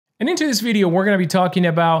And into this video, we're going to be talking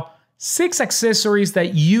about 6 accessories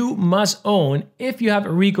that you must own if you have a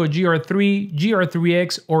RICOH GR III, GR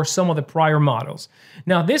IIIX, or some of the prior models.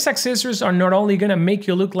 Now, these accessories are not only going to make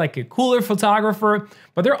you look like a cooler photographer,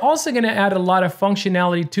 but they're also going to add a lot of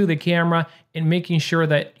functionality to the camera and making sure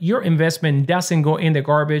that your investment doesn't go in the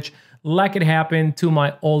garbage like it happened to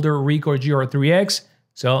my older RICOH GR IIIX.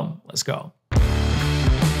 So let's go.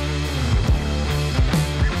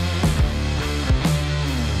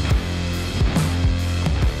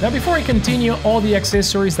 Now, before I continue all the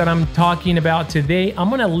accessories that I'm talking about today, I'm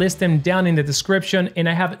gonna list them down in the description, and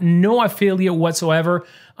I have no affiliate whatsoever.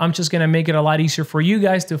 I'm just gonna make it a lot easier for you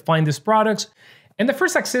guys to find these products. And the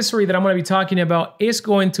first accessory that I'm gonna be talking about is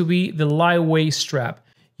going to be the lightweight strap.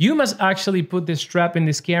 You must actually put this strap in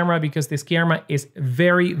this camera because this camera is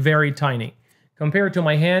very, very tiny. Compared to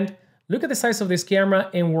my hand, look at the size of this camera,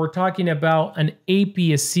 and we're talking about an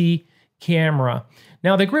APS-C camera.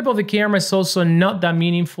 Now, the grip of the camera is also not that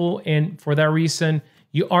meaningful, and for that reason,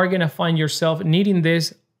 you are gonna find yourself needing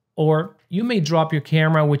this, or you may drop your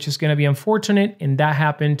camera, which is gonna be unfortunate, and that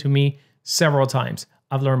happened to me several times.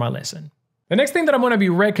 I've learned my lesson. The next thing that I'm gonna be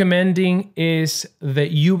recommending is the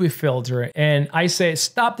UV filter, and I say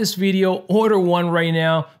stop this video, order one right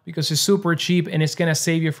now, because it's super cheap and it's gonna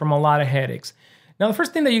save you from a lot of headaches. Now, the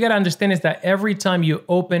first thing that you gotta understand is that every time you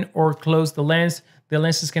open or close the lens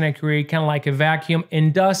is gonna create kind of like a vacuum,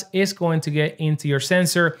 and dust is going to get into your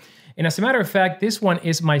sensor. And as a matter of fact, this one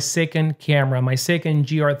is my second camera, my second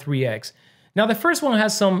GR IIIX. Now, the first one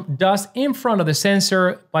has some dust in front of the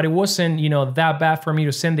sensor, but it wasn't, that bad for me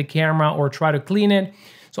to send the camera or try to clean it.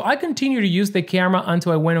 So I continued to use the camera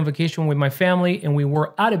until I went on vacation with my family, and we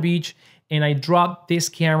were at a beach, and I dropped this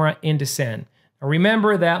camera in the sand. Now,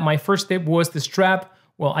 remember that my first tip was the strap.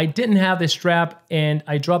 Well, I didn't have the strap, and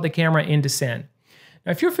I dropped the camera in the sand.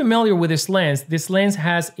 Now, if you're familiar with this lens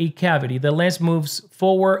has a cavity. The lens moves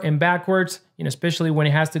forward and backwards, especially when it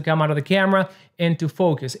has to come out of the camera and to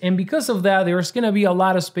focus. And because of that, there's gonna be a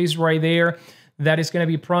lot of space right there that is gonna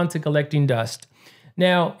be prone to collecting dust.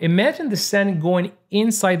 Now, imagine the sand going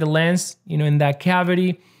inside the lens, in that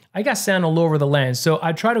cavity. I got sand all over the lens. So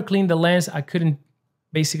I tried to clean the lens. I couldn't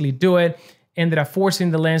basically do it. Ended up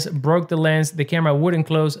forcing the lens, broke the lens, the camera wouldn't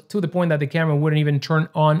close, to the point that the camera wouldn't even turn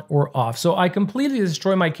on or off. So I completely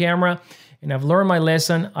destroyed my camera, and I've learned my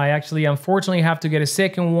lesson. I actually, unfortunately, have to get a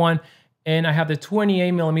second one, and I have the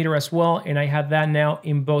 28mm as well, and I have that now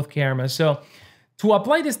in both cameras. So to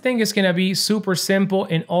apply this thing is gonna be super simple,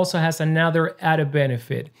 and also has another added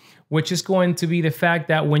benefit, which is going to be the fact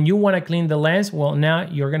that when you wanna clean the lens, well, now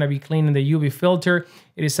you're gonna be cleaning the UV filter.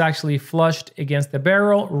 It is actually flushed against the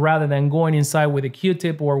barrel rather than going inside with a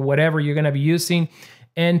Q-tip or whatever you're gonna be using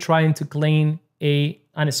and trying to clean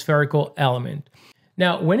an spherical element.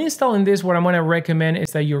 Now, when installing this, what I'm gonna recommend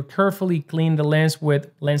is that you carefully clean the lens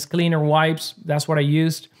with lens cleaner wipes. That's what I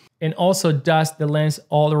used. And also dust the lens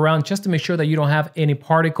all around just to make sure that you don't have any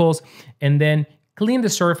particles, and then clean the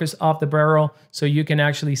surface of the barrel so you can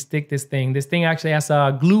actually stick this thing. This thing actually has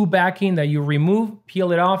a glue backing that you remove,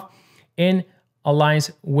 peel it off, and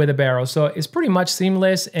aligns with the barrel. So it's pretty much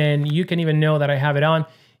seamless, and you can even know that I have it on.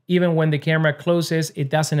 Even when the camera closes, it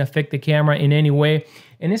doesn't affect the camera in any way,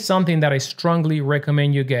 and it's something that I strongly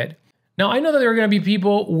recommend you get. Now, I know that there are gonna be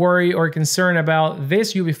people worried or concerned about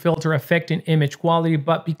this UV filter affecting image quality,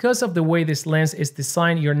 but because of the way this lens is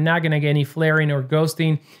designed, you're not gonna get any flaring or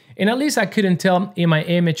ghosting. And at least I couldn't tell in my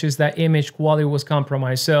images that image quality was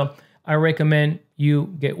compromised. So I recommend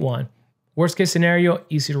you get one. Worst case scenario,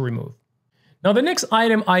 easy to remove. Now, the next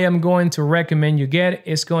item I am going to recommend you get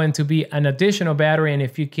is going to be an additional battery, and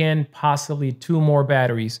if you can, possibly 2 more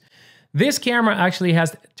batteries. This camera actually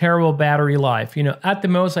has terrible battery life. At the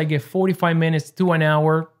most, I get 45 minutes to an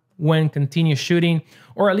hour when continuous shooting,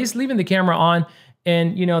 or at least leaving the camera on.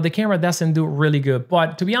 And the camera doesn't do really good.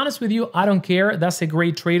 But to be honest with you, I don't care. That's a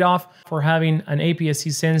great trade-off for having an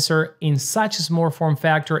APS-C sensor in such a small form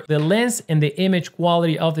factor. The lens and the image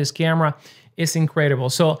quality of this camera is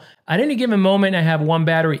incredible. So at any given moment, I have 1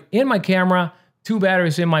 battery in my camera, 2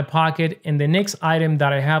 batteries in my pocket, and the next item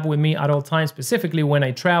that I have with me at all times, specifically when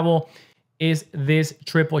I travel, is this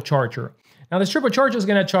triple charger. Now, this triple charger is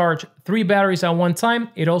gonna charge 3 batteries at one time.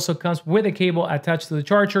 It also comes with a cable attached to the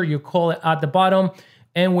charger. You call it at the bottom,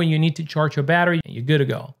 and when you need to charge your battery, you're good to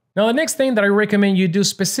go. Now, the next thing that I recommend you do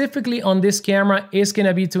specifically on this camera is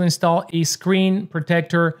gonna be to install a screen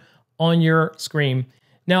protector on your screen.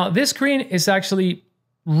 Now, this screen is actually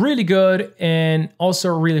really good and also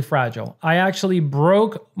really fragile. I actually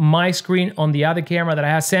broke my screen on the other camera that I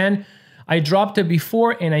had sand. I dropped it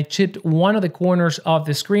before, and I chipped one of the corners of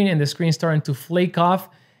the screen, and the screen started to flake off.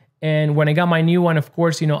 And when I got my new one, of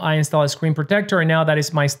course, I installed a screen protector, and now that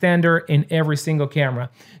is my standard in every single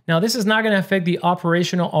camera. Now, this is not going to affect the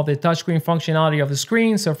operational of the touchscreen functionality of the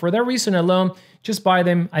screen. So for that reason alone, just buy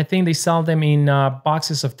them. I think they sell them in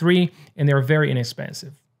boxes of 3, and they're very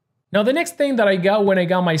inexpensive. Now, the next thing that I got when I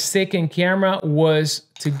got my second camera was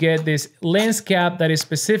to get this lens cap that is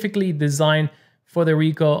specifically designed for the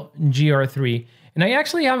RICOH GR III. And I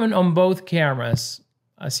actually have it on both cameras,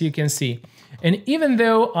 as you can see. And even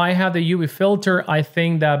though I have the UV filter, I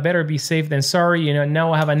think that better be safe than sorry.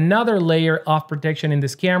 Now I have another layer of protection in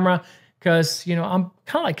this camera because, I'm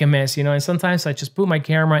kind of like a mess, and sometimes I just put my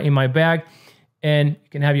camera in my bag, and you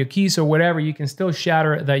can have your keys or whatever. You can still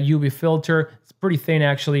shatter that UV filter. It's pretty thin,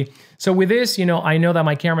 actually. So with this, I know that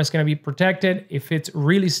my camera is going to be protected if it's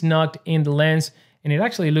really snugged in the lens, and it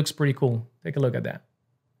actually looks pretty cool. Take a look at that.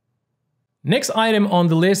 Next item on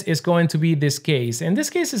the list is going to be this case. And this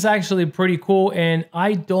case is actually pretty cool, and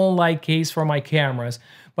I don't like case for my cameras.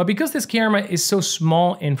 But because this camera is so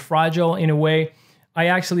small and fragile in a way, I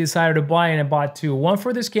actually decided to buy, and I bought 2. One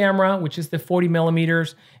for this camera, which is the 40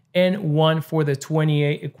 millimeters, and one for the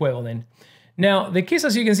 28 equivalent. Now, the case,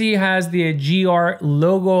 as you can see, has the GR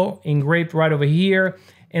logo engraved right over here.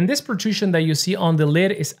 And this protrusion that you see on the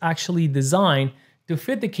lid is actually designed to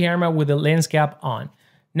fit the camera with the lens cap on.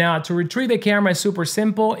 Now, to retrieve the camera is super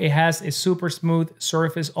simple. It has a super smooth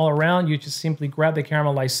surface all around. You just simply grab the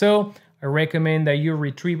camera like so. I recommend that you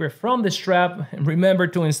retrieve it from the strap. And remember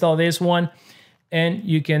to install this one, and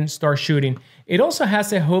you can start shooting. It also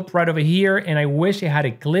has a hook right over here, and I wish it had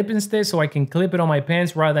a clip instead so I can clip it on my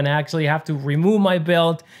pants rather than actually have to remove my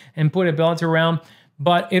belt and put a belt around.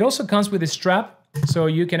 But it also comes with a strap, so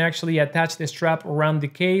you can actually attach the strap around the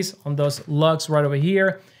case on those lugs right over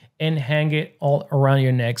here and hang it all around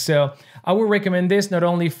your neck. So I would recommend this not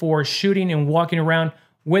only for shooting and walking around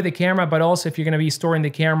with the camera, but also if you're gonna be storing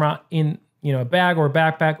the camera in a bag or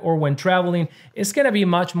backpack, or when traveling, it's gonna be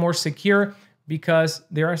much more secure because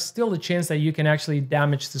there are still a chance that you can actually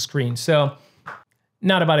damage the screen. So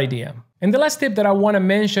not a bad idea. And the last tip that I wanna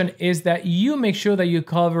mention is that you make sure that you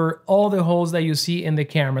cover all the holes that you see in the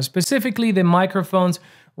camera, specifically the microphones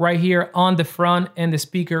right here on the front and the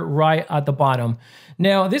speaker right at the bottom.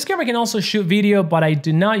 Now, this camera can also shoot video, but I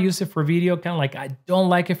do not use it for video. Kind of like I don't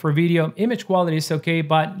like it for video. Image quality is okay,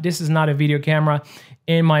 but this is not a video camera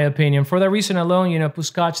in my opinion. For that reason alone, put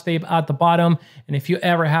Scotch tape at the bottom, and if you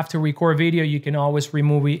ever have to record video, you can always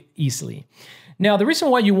remove it easily. Now, the reason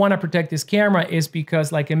why you want to protect this camera is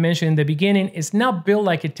because, like I mentioned in the beginning, it's not built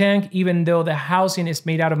like a tank, even though the housing is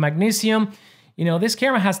made out of magnesium. This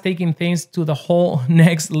camera has taken things to the whole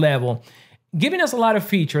next level, giving us a lot of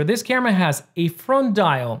feature. This camera has a front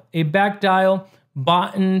dial, a back dial,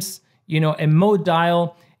 buttons, a mode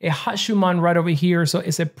dial, a hot shoe mount right over here. So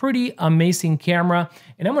it's a pretty amazing camera.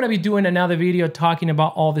 And I'm going to be doing another video talking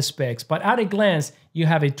about all the specs. But at a glance, you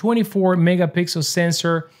have a 24 megapixel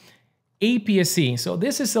sensor, APS-C. So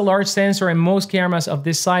this is a large sensor, and most cameras of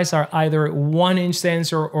this size are either 1-inch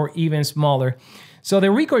sensor or even smaller. So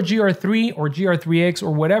the RICOH GR III or GR3X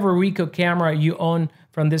or whatever RICOH camera you own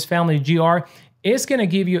from this family GR is going to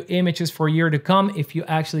give you images for a year to come if you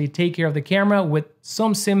actually take care of the camera with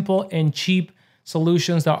some simple and cheap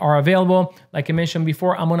solutions that are available. Like I mentioned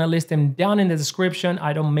before, I'm going to list them down in the description.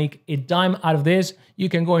 I don't make a dime out of this. You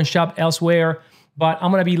can go and shop elsewhere, but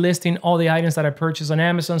I'm going to be listing all the items that I purchased on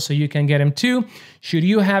Amazon so you can get them too. Should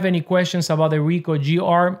you have any questions about the RICOH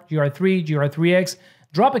GR, GR3, GR3X,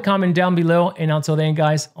 drop a comment down below, and until then,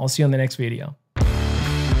 guys, I'll see you on the next video.